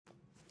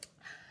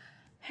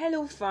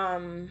Hello,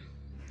 fam.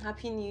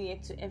 Happy New Year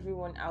to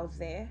everyone out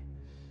there.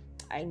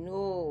 I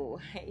know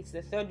it's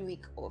the third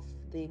week of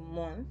the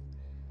month,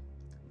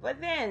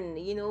 but then,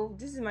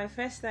 this is my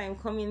first time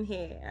coming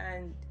here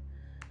and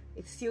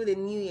it's still the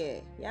new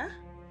year, yeah?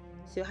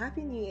 So,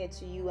 Happy New Year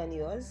to you and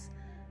yours.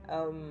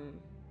 Um,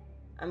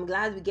 I'm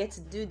glad we get to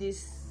do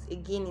this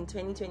again in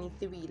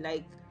 2023.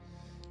 Like,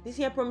 this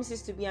year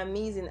promises to be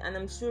amazing, and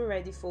I'm so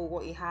ready for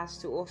what it has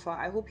to offer.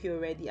 I hope you're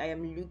ready. I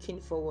am looking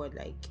forward,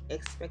 like,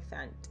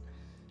 expectant.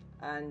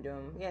 And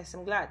yes,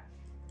 I'm glad.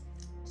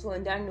 So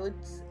on that note,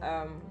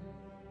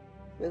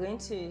 we're going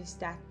to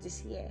start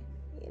this year,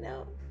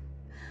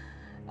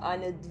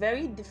 on a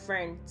very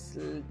different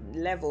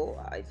level.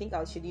 I think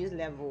I should use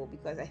level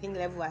because I think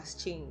level has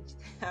changed.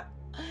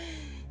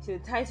 So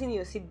tighten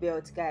your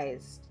seatbelt,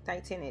 guys.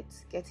 Tighten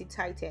it. Get it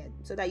tightened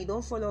so that you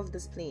don't fall off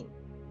this plane.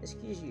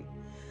 Excuse you.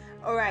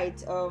 All right.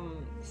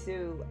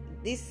 So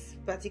this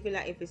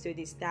particular episode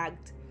is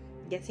tagged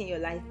 "Getting Your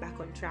Life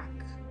Back on Track,"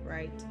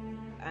 right?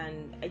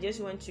 And I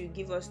just want to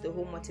give us the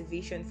whole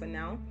motivation for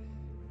now.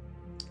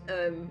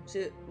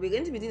 So we're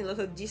going to be doing a lot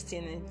of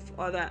gisting in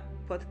other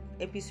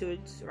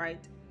episodes, right?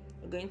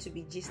 We're going to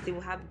be gisting.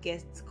 We'll have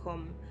guests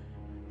come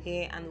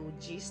here and we'll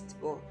gist.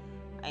 But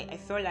I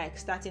feel like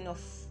starting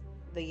off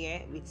the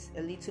year with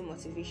a little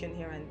motivation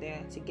here and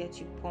there to get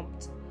you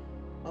pumped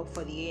up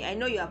for the year. I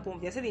know you are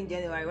pumped. You said in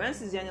January.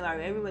 Once it's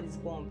January, everybody's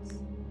pumped.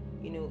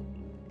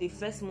 The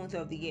first month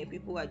of the year,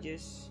 people are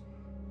just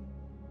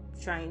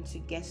trying to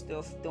get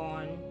stuff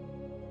done,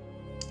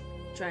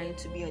 trying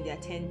to be on their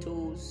 10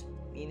 toes.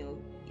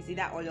 Is it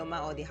that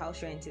Oloma or the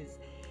house rent is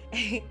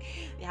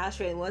the house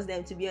rent wants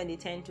them to be on the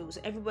 10 toes.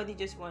 So everybody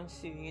just wants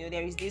to,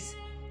 there is this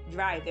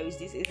drive,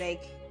 it's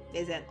like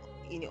there's an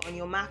on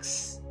your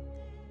max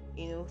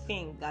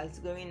thing that's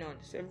going on.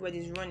 So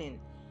everybody's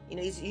running.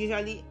 It's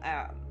usually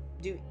I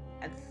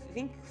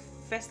think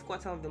first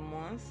quarter of the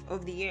month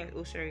of the year.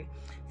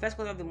 First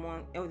quarter of the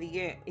month of the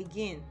year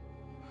again.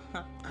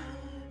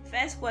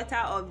 First quarter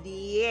of the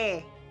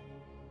year,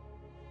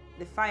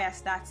 the fire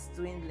starts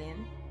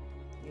dwindling,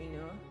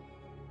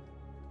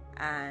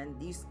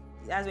 and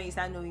that's when you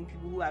start knowing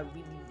people who are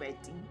really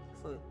ready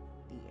for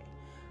the year.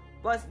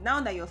 But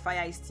now that your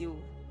fire is still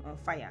on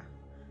fire,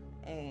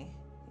 your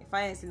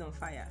fire is still on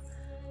fire,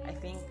 I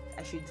think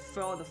I should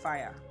fuel the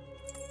fire,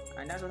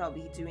 and that's what I'll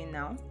be doing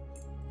now.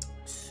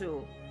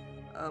 So,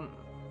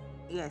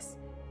 yes.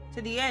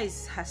 So the year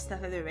has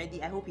started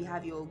already. I hope you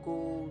have your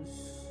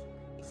goals.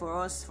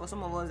 For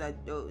some of us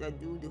that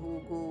do the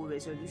whole goal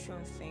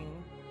resolution thing,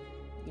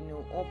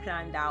 all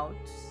planned out.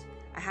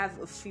 I have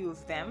a few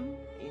of them.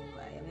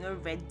 I am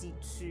not ready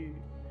to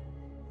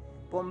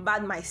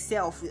bombard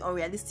myself with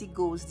unrealistic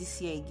goals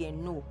this year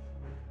again.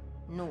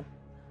 No.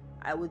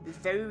 I would be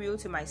very real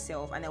to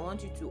myself, and I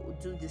want you to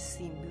do the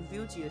same. Be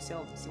real to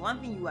yourself. See, one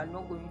thing you are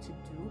not going to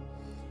do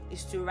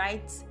is to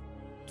write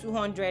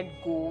 200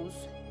 goals,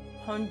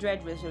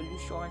 100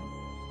 resolution,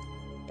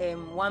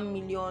 1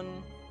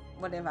 million,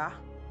 whatever.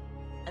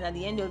 And at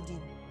the end of the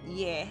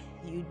year,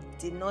 you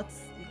cannot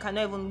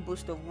even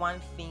boast of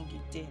one thing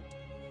you did.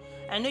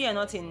 I know you're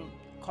not in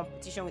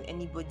competition with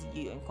anybody,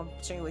 you're in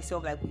competition with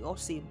yourself, like we all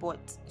say, but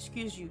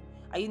excuse you,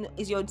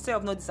 is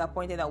yourself not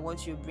disappointed at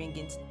what you're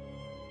bringing,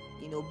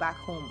 back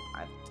home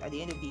at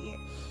the end of the year?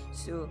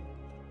 So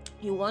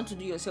you want to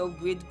do yourself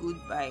great good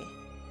by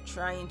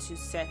trying to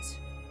set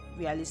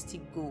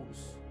realistic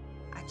goals,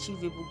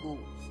 achievable goals.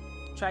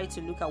 Try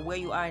to look at where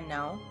you are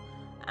now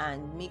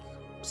and make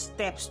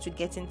steps to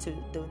get into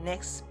the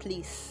next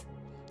place.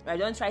 Right?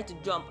 Don't try to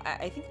jump.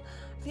 I think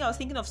I was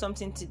thinking of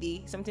something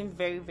today, something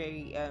very,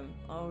 very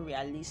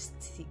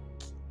unrealistic,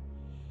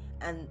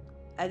 and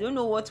I don't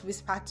know what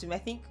whispered to me. I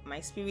think my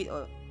spirit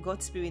or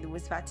God's spirit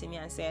whispered to me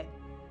and said,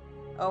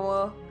 "Oh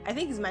well, I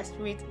think it's my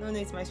spirit. No,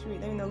 it's my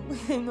spirit. Let me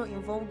not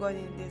involve God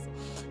in this."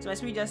 So my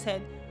spirit just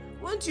said,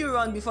 "Won't you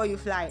run before you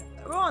fly?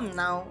 Run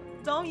now.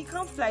 You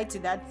can't fly to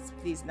that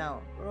place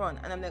now. Run."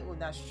 And I'm like, "Oh,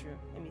 that's true.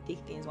 Let me take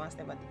things one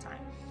step at a time."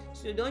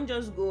 So don't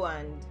just go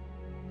and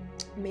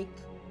make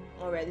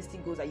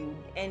unrealistic goals that you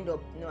end up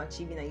not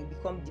achieving, and you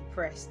become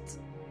depressed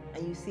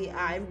and you say,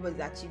 everybody's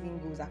achieving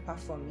goals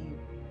apart from you,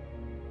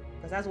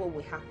 because that's what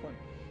will happen.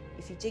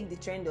 If you check the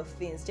trend of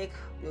things, check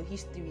your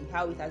history,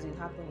 how it has been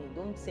happening,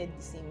 don't set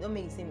the same, don't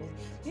make the same.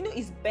 It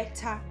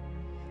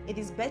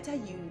is better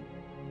you,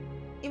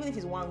 even if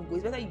it's one goal,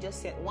 it's better you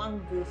just set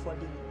one goal for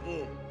the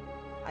year.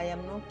 I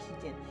am not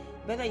kidding.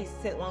 Better you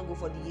set one goal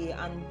for the year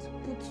and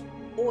put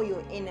all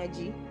your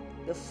energy,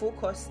 the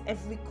focus,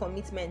 every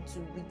commitment to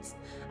it,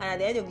 and at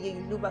the end of the year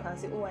you look back and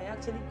say, "Oh, I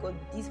actually got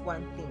this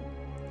one thing.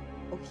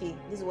 Okay,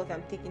 this is what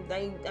I'm taking."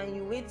 And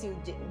you wait till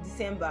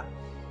December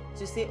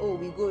to say, "Oh,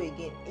 we go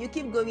again." You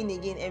keep going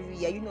again every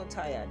year. You're not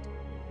tired?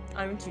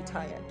 Aren't you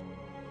tired?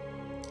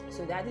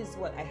 So that is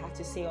what I have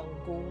to say on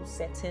goal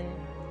setting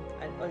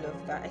and all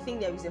of that. I think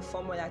there is a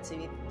formula to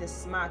it, the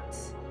SMART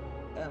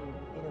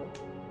goal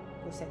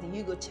setting.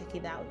 You go check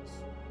it out,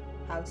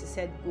 how to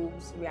set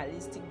goals,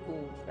 realistic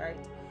goals, right?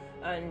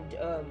 And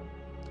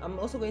I'm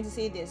also going to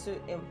say this. So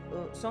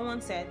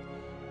someone said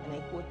and I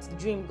quote,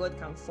 dream, God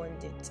can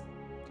fund it.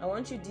 I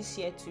want you this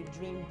year to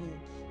dream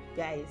big,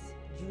 guys.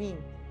 Dream.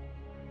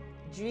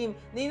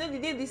 You know, the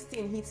day this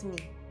thing hits me,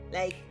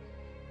 like,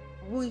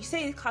 we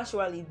say it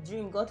casually,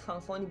 dream, God can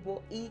fund it,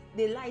 but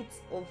the light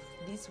of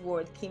this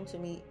word came to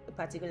me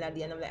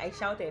particularly, and I'm like, I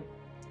shouted.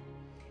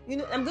 You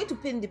know, I'm going to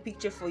paint the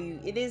picture for you.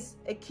 It is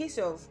a case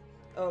of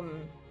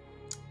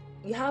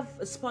you have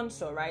a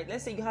sponsor, right?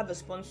 Let's say you have a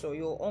sponsor,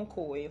 your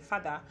uncle or your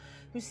father,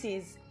 who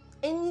says,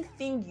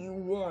 anything you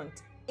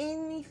want,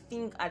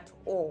 anything at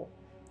all,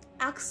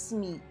 ask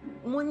me.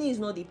 Money is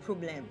not the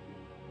problem.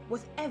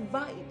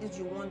 Whatever it is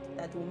you want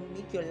that will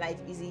make your life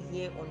easy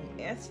here on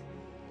earth,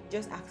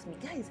 just ask me.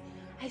 Guys,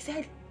 I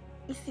said,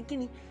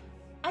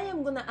 I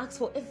am gonna ask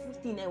for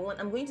everything I want.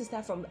 I'm going to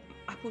start from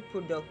Apple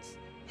products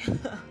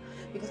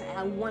because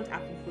I want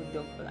Apple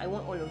products. I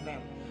want all of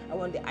them. I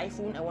want the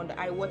iPhone, I want the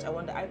iWatch, I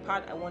want the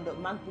iPad, I want the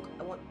MacBook,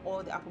 I want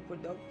all the Apple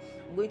products.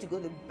 I'm going to go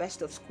to the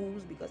best of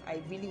schools because I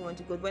really want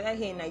to go, whether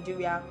here in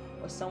Nigeria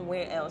or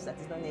somewhere else that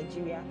is not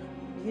Nigeria,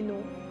 you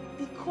know,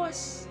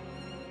 because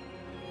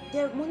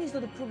their money is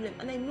not the problem.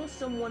 And I know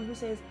someone who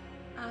says,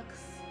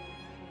 ask,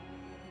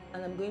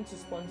 and I'm going to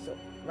sponsor,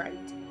 right?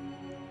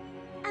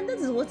 And that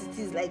is what it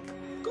is. Like,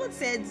 God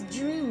said,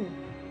 dream.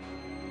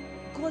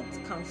 God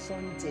can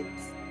fund it.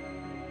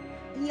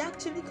 He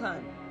actually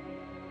can.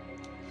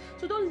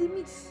 So don't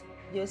limit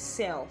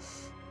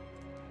yourself.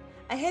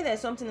 I heard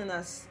there's something known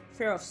as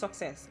fear of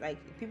success. Like,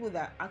 people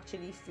that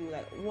actually feel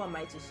like, who am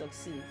I to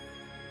succeed?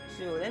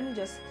 So let me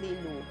just play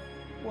low.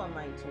 Who am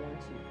I to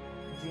want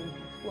to dream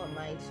big? Who am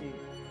I to...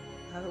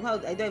 How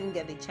I don't even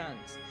get the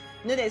chance.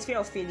 You know, there's fear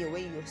of failure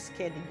where you're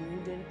scared that you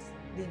wouldn't...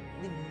 The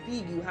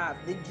big you have,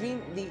 the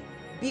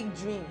big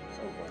dream,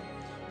 oh God,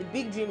 the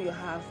big dream you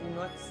have will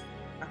not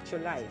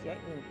actualize, right?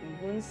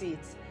 You won't see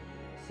it.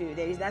 So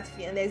there is that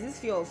fear, and there's this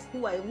fear of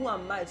who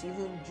am I to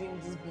even dream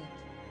this big?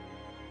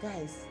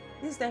 Guys,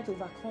 this is time to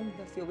overcome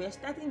the fear. We are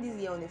starting this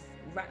year on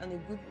a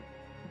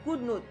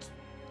good note,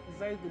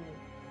 very good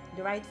note,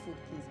 the right foot,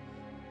 please.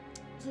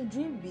 So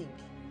dream big.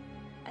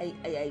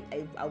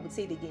 I would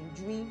say it again.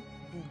 Dream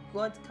big.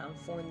 God can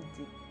fund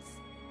it,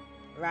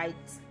 right?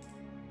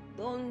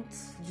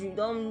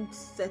 Don't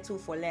settle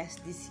for less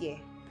this year.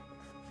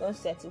 Don't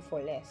settle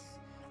for less.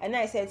 And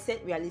I said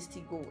set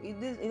realistic goal.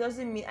 It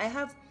doesn't mean I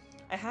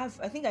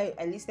think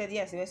I listed,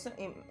 yes,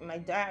 in my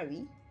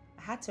diary.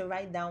 I had to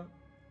write down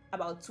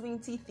about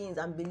 20 things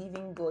I'm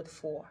believing God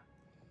for.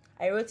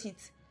 I wrote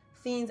it,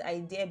 things I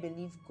dare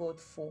believe God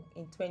for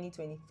in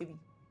 2023.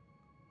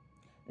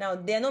 Now,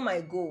 they're not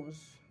my goals.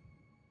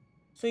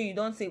 So you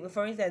don't say,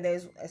 for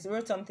instance, I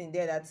wrote something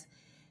there that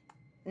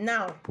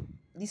now,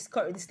 the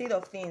state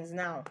of things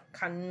now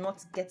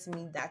cannot get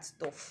me that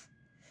stuff.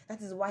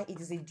 That is why it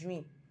is a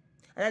dream.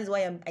 And that is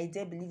why I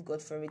dare believe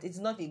God for it. It's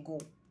not a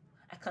goal.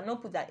 I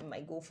cannot put that in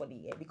my goal for the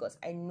year because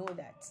I know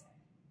that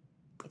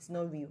it's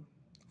not real.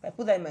 If I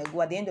put that in my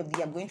goal, at the end of the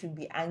year, I'm going to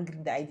be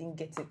angry that I didn't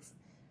get it.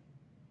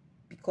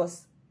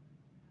 Because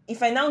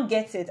if I now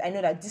get it, I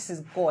know that this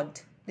is God.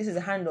 This is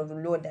the hand of the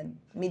Lord that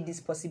made this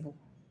possible.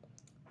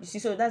 You see,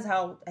 so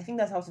I think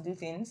that's how to do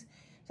things.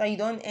 So you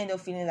don't end up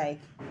feeling like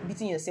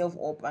beating yourself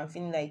up and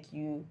feeling like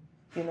you're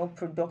not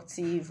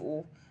productive,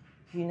 or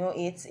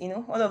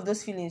all of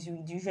those feelings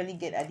you usually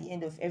get at the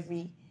end of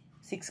every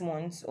 6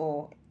 months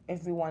or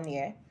every 1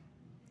 year.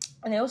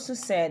 And I also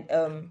said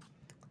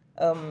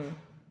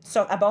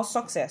so about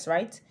success,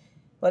 right?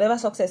 Whatever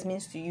success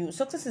means to you.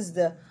 Success is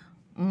the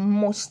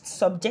most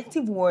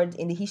subjective word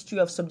in the history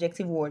of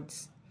subjective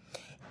words.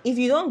 If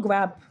you don't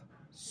grab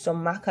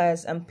some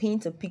markers and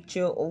paint a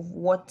picture of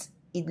what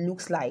it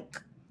looks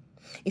like,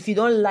 if you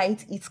don't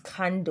light its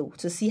candle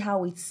to see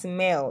how it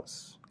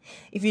smells,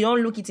 if you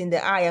don't look it in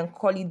the eye and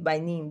call it by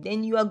name,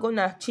 then you are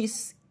gonna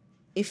chase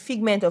a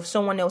figment of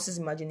someone else's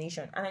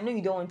imagination. And I know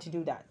you don't want to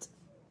do that.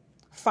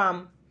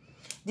 Fam,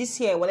 this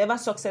year, whatever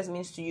success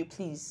means to you,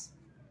 please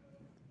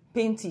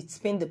paint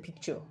the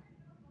picture,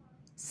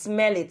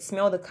 smell it,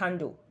 smell the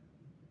candle.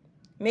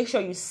 Make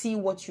sure you see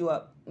what you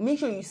are. Make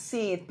sure you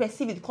see it,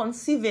 perceive it,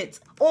 conceive it,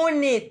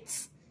 own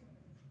it.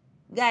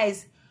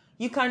 Guys,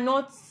 you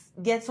cannot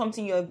get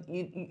something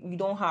you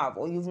don't have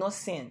or you've not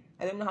seen.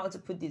 I don't know how to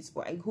put this,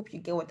 but I hope you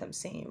get what I'm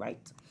saying, right?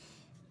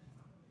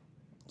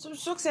 So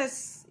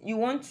success, you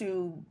want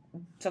to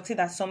succeed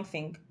at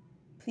something,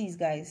 please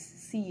guys,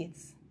 see it.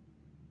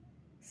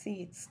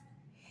 See it.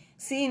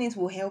 Seeing it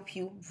will help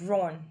you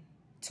run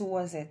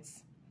towards it.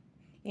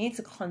 You need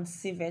to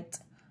conceive it.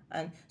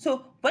 And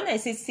so when I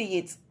say see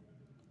it,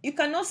 you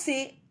cannot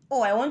say,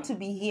 oh, I want to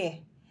be here.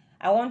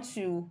 I want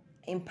to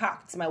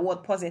impact my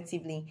world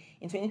positively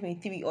in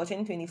 2023 or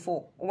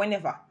 2024 or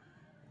whenever.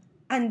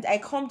 And I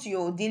come to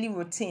your daily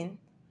routine.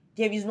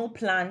 There is no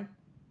plan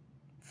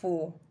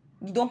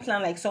you don't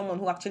plan like someone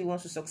who actually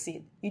wants to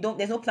succeed.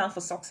 There's no plan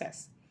for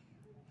success.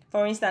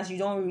 For instance, you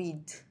don't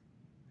read.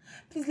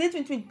 Please let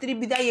 2023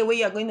 be that year where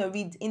you are going to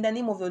read in the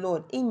name of the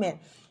Lord. Amen.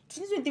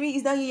 2023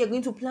 is that year you're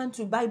going to plan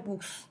to buy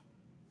books.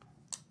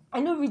 I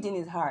know reading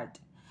is hard,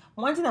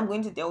 One thing I'm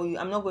going to tell you,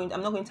 I'm not going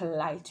to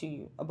lie to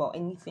you about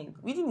anything.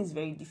 Reading is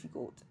very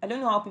difficult. I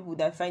don't know how people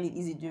that find it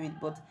easy do it,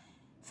 but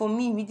for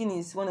me, reading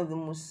is one of the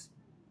most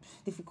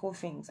difficult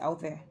things out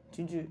there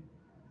to do.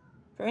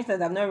 For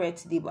instance, I've not read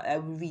today, but I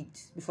will read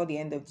before the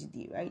end of the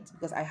day, right?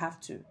 Because I have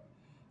to.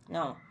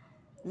 Now,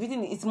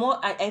 reading, it's more,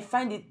 I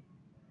find it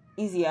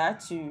easier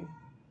to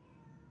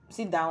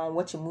sit down and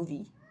watch a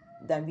movie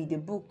than read a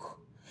book,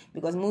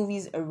 because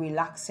movies are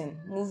relaxing.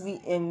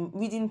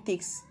 Reading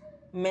takes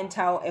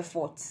mental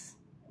effort,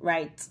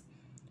 right?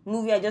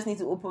 Movie, I just need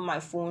to open my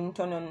phone,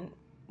 turn on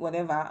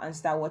whatever, and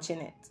start watching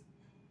it.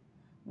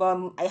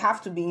 But I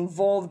have to be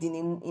involved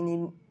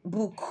in a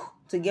book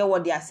to get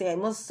what they are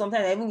saying.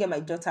 Sometimes I even get my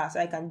daughter so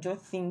I can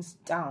jot things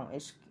down.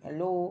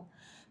 Hello,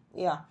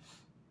 yeah.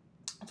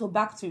 So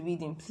back to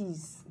reading,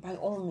 please, by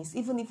all means,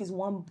 even if it's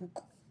one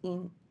book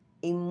in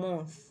a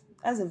month,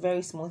 that's a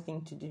very small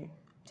thing to do. I'm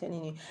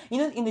telling you. You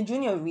know, in the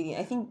journey of reading,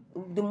 I think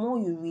the more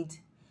you read,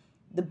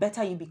 the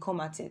better you become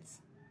at it.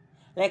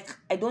 Like,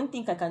 I don't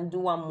think I can do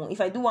 1 month.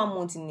 If I do 1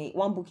 month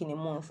one book in a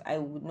month, I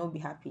would not be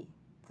happy,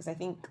 because I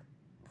think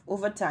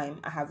over time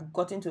I have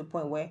gotten to a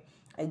point where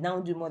I now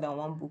do more than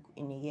 1 book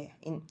in a year,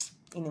 in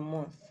a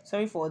month.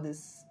 Sorry for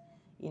this,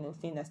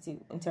 thing that's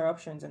still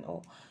interruptions and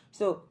all.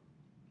 So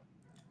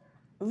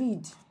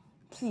read,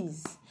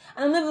 please.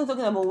 And I'm not even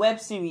talking about web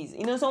series.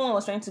 Someone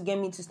was trying to get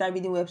me to start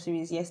reading web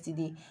series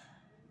yesterday.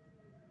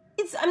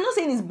 I'm not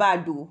saying it's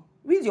bad though.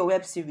 Read your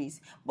web series,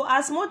 but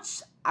as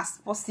much as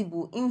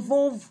possible,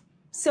 involve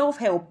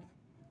self-help,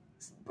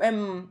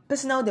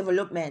 personal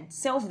development,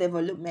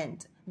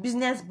 self-development,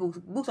 business books,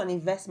 books on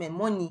investment,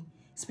 money,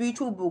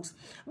 spiritual books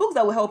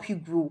that will help you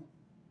grow.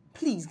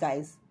 Please,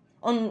 guys.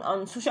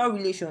 On social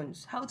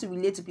relations, how to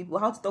relate to people,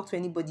 how to talk to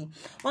anybody.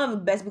 One of the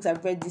best books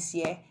I've read this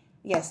year,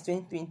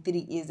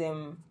 2023, is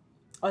on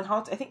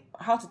how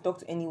to talk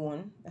to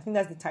anyone. I think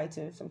that's the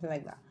title, something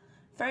like that.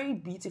 Very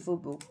beautiful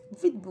book.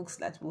 Read books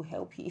that will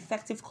help you.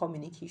 Effective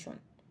communication,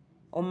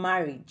 on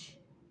marriage,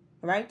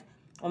 right?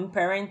 On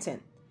parenting.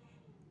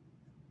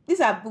 These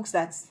are books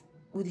that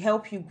would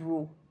help you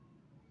grow.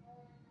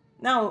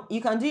 Now, you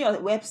can do your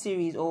web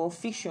series or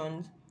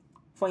fiction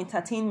for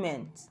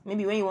entertainment.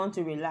 Maybe when you want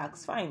to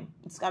relax, fine.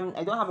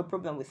 I don't have a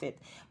problem with it.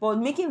 But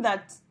making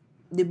that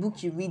the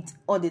book you read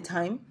all the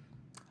time,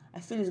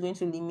 I feel is going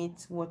to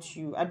limit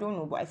I don't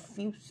know, but I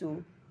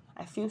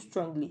feel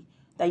strongly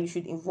that you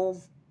should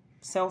involve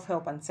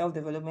self-help and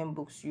self-development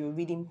books, your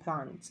reading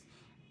plans.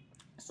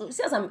 So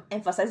see, as I'm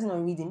emphasizing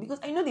on reading, because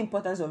I know the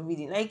importance of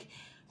reading. Like,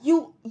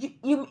 you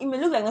may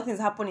look like nothing's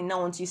happening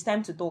now until it's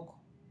time to talk,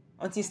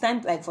 until it's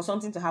time like for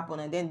something to happen,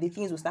 and then the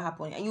things will start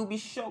happening, and you'll be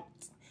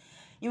shocked.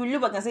 You will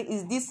look back and say,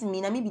 "Is this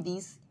me?" And maybe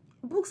this.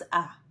 Books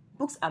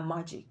are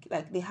magic.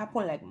 Like, they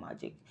happen like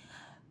magic.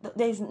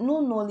 There's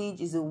no knowledge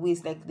is a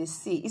waste, like they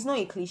say. It's not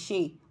a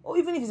cliche, or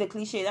even if it's a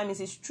cliche, that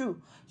means it's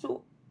true.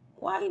 So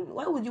why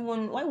would you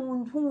want?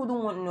 Who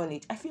wouldn't want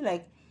knowledge? I feel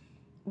like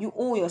you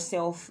owe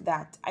yourself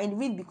that. I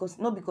read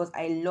not because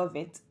I love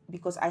it,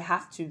 because I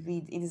have to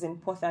read. It is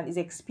important. It's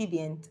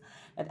expedient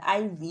that I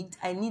read.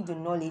 I need the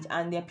knowledge,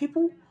 and there are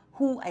people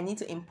who I need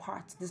to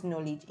impart this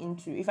knowledge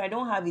into. If I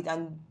don't have it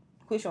and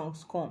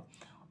questions come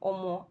or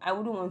more, I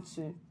wouldn't want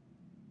to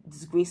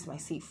disgrace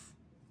myself.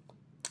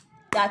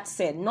 That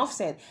said, enough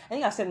said. I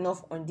think I've said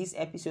enough on this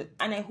episode,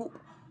 and I hope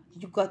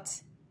you got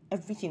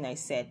everything I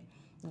said.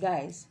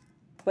 Guys,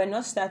 we're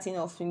not starting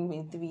off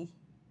 2023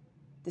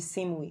 the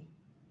same way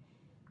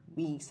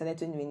we started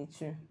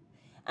 2022.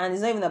 And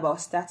it's not even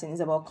about starting,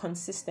 it's about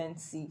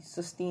consistency,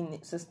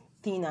 sustenance,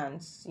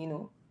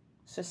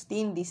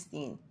 sustain this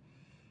thing.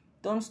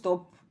 Don't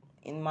stop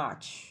in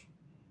March.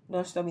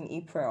 Don't stop in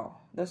April.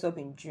 Don't stop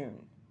in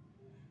June.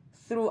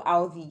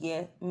 Throughout the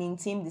year,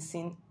 maintain the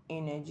same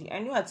energy. I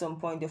know at some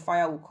point the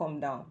fire will come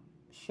down.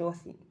 Sure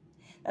thing.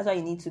 That's why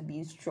you need to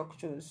build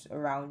structures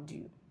around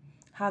you.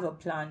 Have a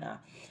planner.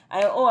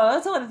 I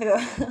also want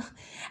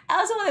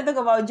to talk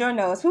about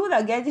journals. People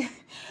that get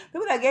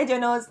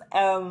journals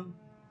at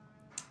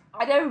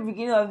the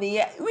beginning of the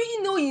year.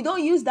 You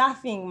don't use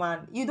that thing,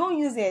 man. You don't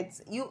use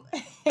it. You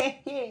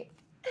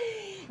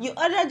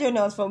order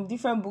journals from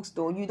different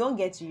bookstores. You don't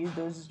get to use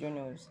those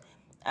journals.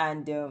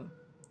 And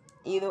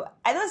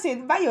I don't say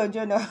buy your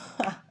journal.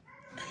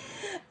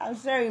 I'm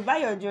sorry, buy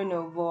your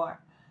journal, but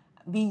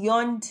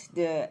beyond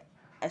the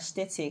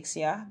aesthetics,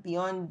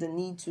 beyond the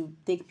need to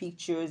take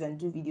pictures and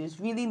do videos,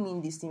 really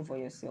mean this thing for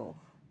yourself,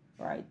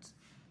 right?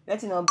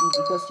 Let it not be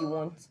because you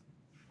want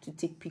to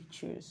take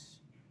pictures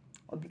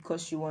or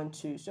because you want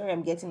to. Sorry,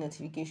 I'm getting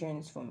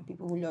notifications from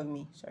people who love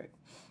me. Sorry.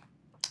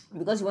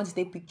 Because you want to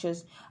take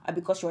pictures or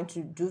because you want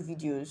to do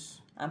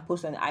videos and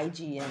post on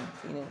IG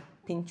and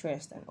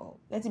Pinterest and all.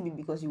 Let it be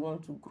because you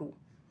want to grow.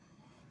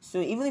 So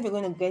even if you're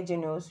going to get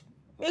journals,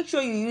 make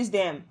sure you use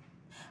them.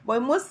 But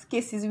in most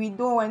cases, we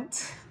don't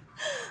want,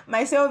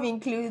 myself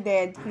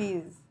included,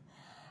 please.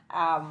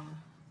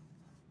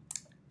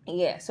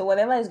 So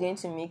whatever is going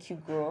to make you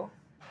grow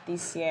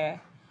this year,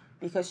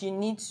 because you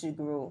need to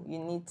grow. You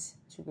need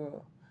to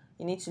grow.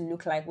 You need to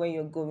look like where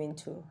you're going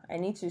to. I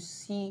need to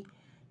see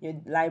your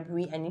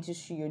library. I need to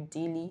see your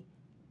daily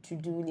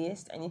to-do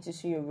list. I need to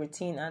see your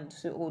routine and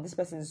say, oh, this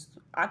person is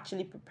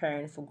actually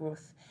preparing for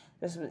growth.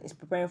 This is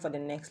preparing for the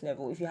next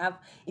level.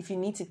 If you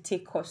need to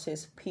take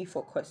courses, pay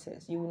for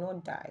courses. You will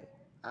not die.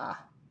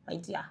 My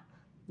dear,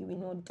 you will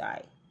not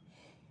die.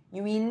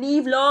 You will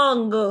live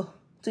long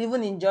to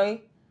even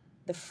enjoy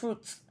the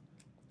fruits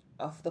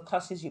of the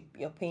courses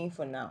you're paying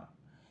for now.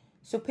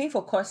 So pay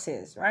for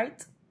courses,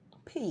 right?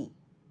 Pay.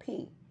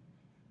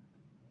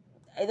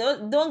 I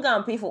don't go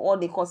and pay for all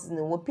the courses in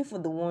the world. Pay for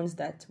the ones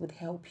that would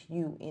help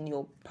you in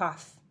your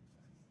path.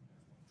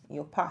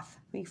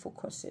 Pay for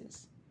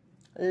courses.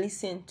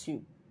 Listen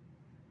to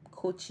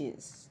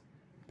coaches.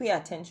 Pay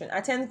attention.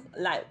 Attend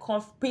like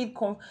paid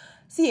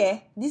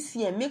this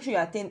year make sure you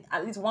attend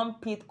at least one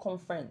paid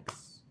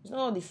conference. It's not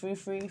all the free.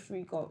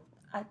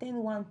 Attend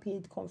one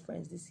paid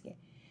conference this year.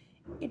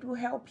 It will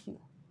help you.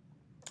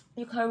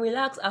 You can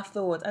relax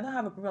afterwards. I don't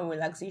have a problem with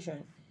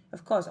relaxation.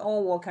 Of course,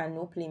 all work and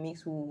no play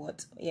makes who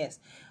what. Yes,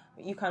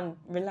 you can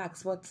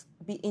relax, but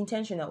be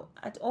intentional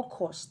at all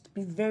costs.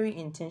 Be very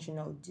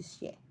intentional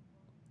this year.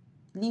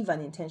 Live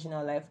an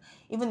intentional life,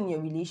 even in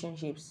your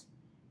relationships.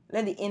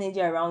 Let the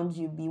energy around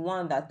you be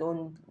one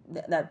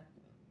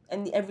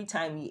and every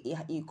time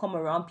you come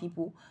around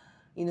people,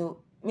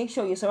 make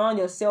sure you surround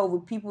yourself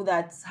with people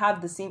that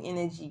have the same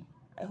energy.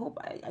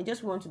 I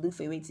just want to look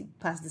for a way to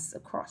pass this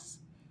across.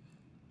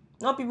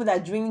 Not people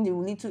that drink the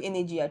little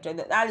energy,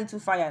 that little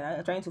fire,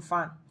 are trying to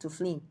fan, to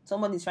flame.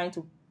 Somebody's trying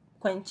to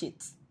quench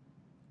it,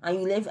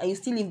 and you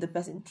still leave the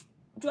person.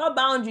 Draw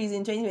boundaries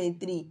in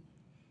 2023.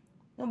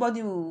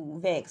 Nobody will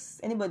vex.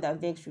 Anybody that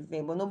vex should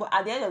vex, but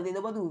at the end of the day,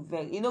 nobody will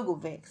vex. You don't go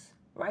vex,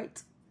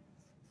 right?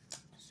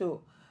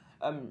 So,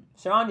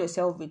 surround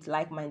yourself with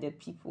like-minded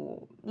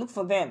people. Look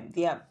for them.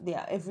 They are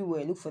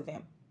everywhere. Look for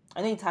them.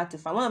 I know it's hard to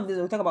find. One of these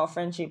we'll talk about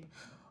friendship.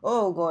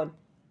 Oh God,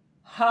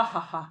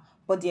 ha,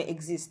 but they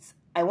exist.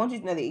 I want you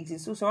to know they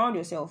exist. So surround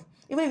yourself.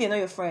 Even if you're not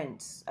your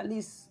friends, at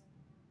least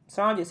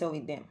surround yourself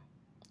with them.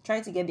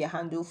 Try to get their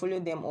handle, follow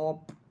them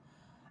up,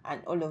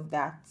 and all of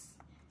that.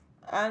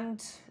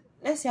 And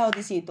let's see how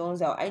this year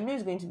turns out. I know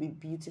it's going to be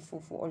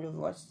beautiful for all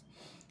of us.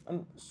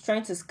 I'm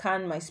trying to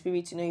scan my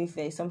spirit to know if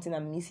there's something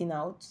I'm missing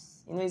out.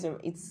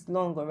 It's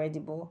long already,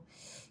 but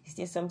is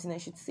there something I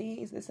should say?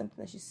 Is there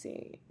something I should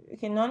say?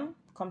 Okay, none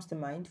comes to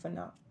mind for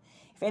now.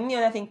 If any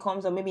other thing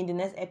comes up, maybe in the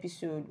next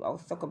episode, I'll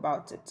talk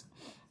about it.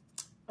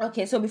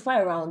 Okay, so before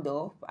I round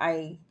up,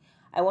 I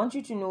want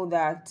you to know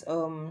that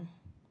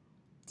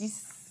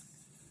this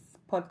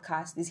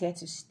podcast is here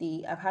to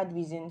stay. I've had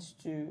reasons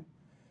to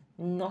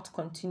not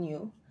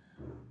continue,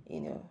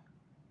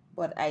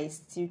 but I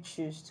still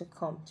choose to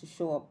come to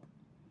show up.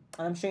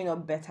 And I'm showing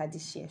up better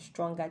this year,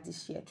 stronger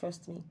this year,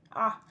 trust me.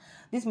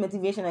 This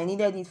motivation, I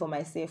needed it for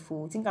myself.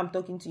 I think I'm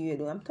talking to you,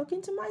 though. I'm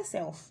talking to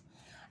myself.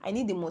 I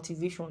need the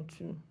motivation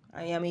too.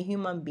 I am a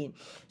human being.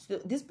 So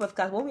this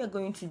podcast, what we are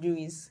going to do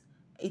is,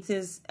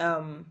 it's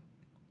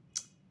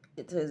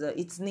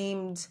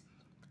named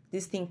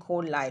This Thing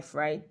Called Life,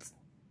 right?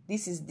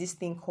 This is this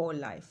thing called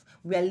life.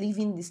 We are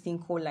living this thing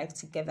called life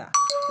together.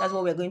 That's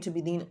what we're going to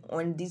be doing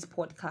on this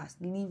podcast.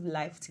 Live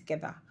life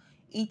together.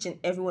 Each and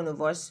every one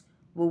of us,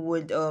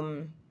 we're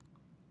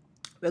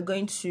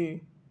going to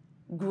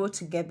grow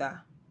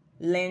together,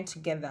 learn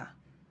together,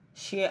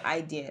 share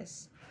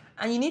ideas.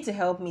 And you need to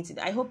help me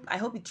today. I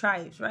hope it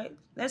thrives, right?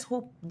 Let's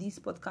hope this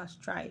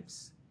podcast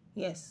thrives.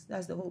 Yes,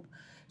 that's the hope.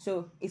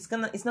 So it's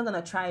not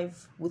gonna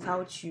thrive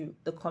without you,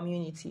 the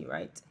community,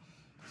 right?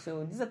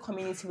 So this is a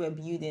community we're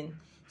building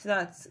so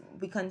that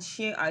we can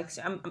share our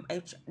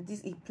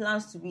it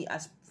plans to be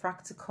as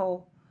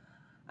practical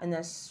and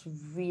as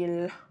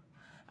real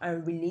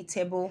and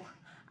relatable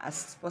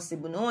as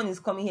possible. No one is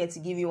coming here to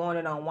give you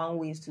 101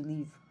 ways to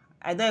live.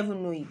 I don't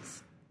even know it.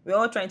 We're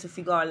all trying to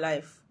figure out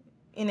life,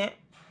 innit?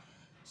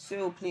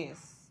 So please,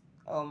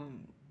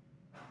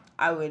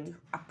 I would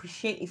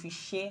appreciate if you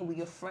share with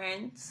your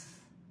friends,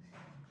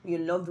 with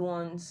your loved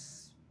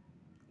ones.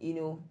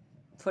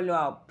 Follow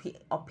our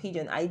page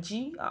on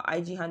IG. Our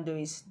IG handle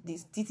is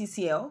this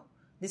TTCL,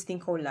 This Thing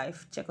Called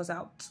Life. Check us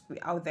out. We're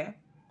out there.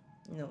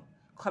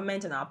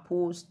 Comment on our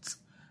posts,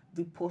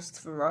 repost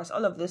for us.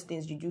 All of those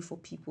things you do for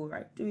people,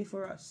 right? Do it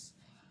for us.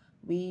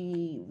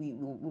 We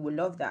would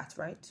love that,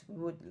 right?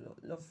 We would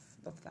love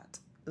that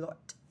a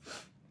lot.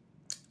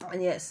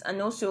 And yes,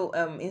 and also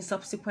in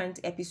subsequent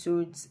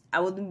episodes, I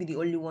wouldn't be the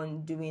only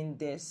one doing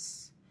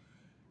this.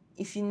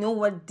 If you know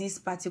what this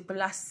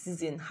particular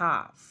season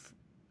have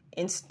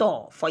in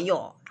store for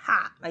you,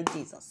 my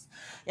Jesus,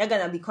 you're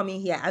gonna be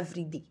coming here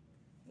every day.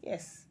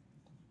 Yes,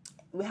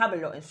 we have a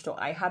lot in store.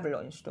 I have a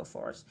lot in store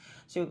for us.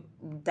 So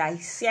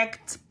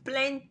dissect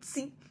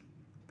plenty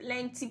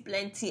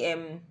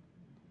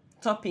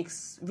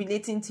topics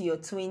relating to your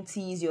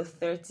 20s, your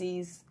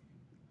 30s,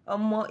 or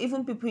more,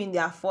 even people in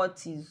their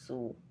 40s.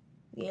 So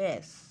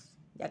yes,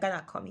 you're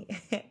gonna come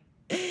here.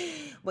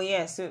 But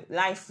yeah, so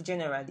life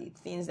generally,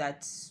 things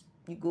that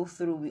you go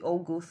through, we all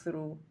go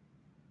through,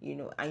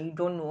 and you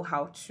don't know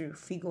how to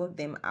figure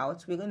them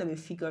out. We're going to be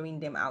figuring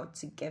them out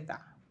together.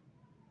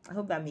 I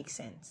hope that makes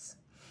sense.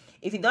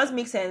 If it does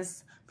make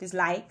sense, please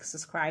like,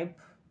 subscribe,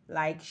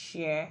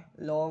 share,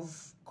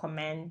 love,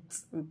 comment,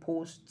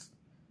 repost,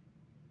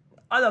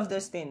 all of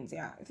those things.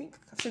 Yeah, I think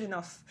I've said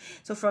enough.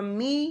 So from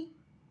me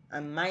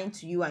and mine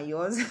to you and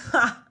yours,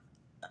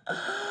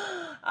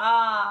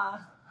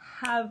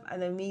 have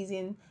an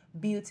amazing,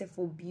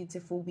 beautiful,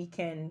 beautiful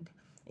weekend.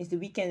 It's the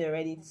weekend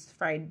already. It's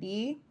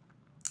Friday.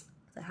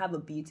 So have a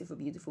beautiful,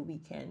 beautiful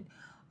weekend.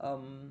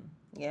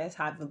 Yes,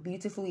 have a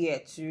beautiful year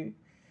too.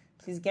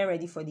 Please get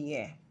ready for the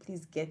year.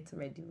 Please get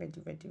ready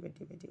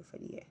for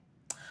the year.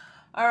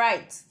 All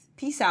right.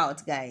 Peace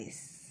out,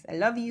 guys. I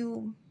love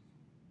you.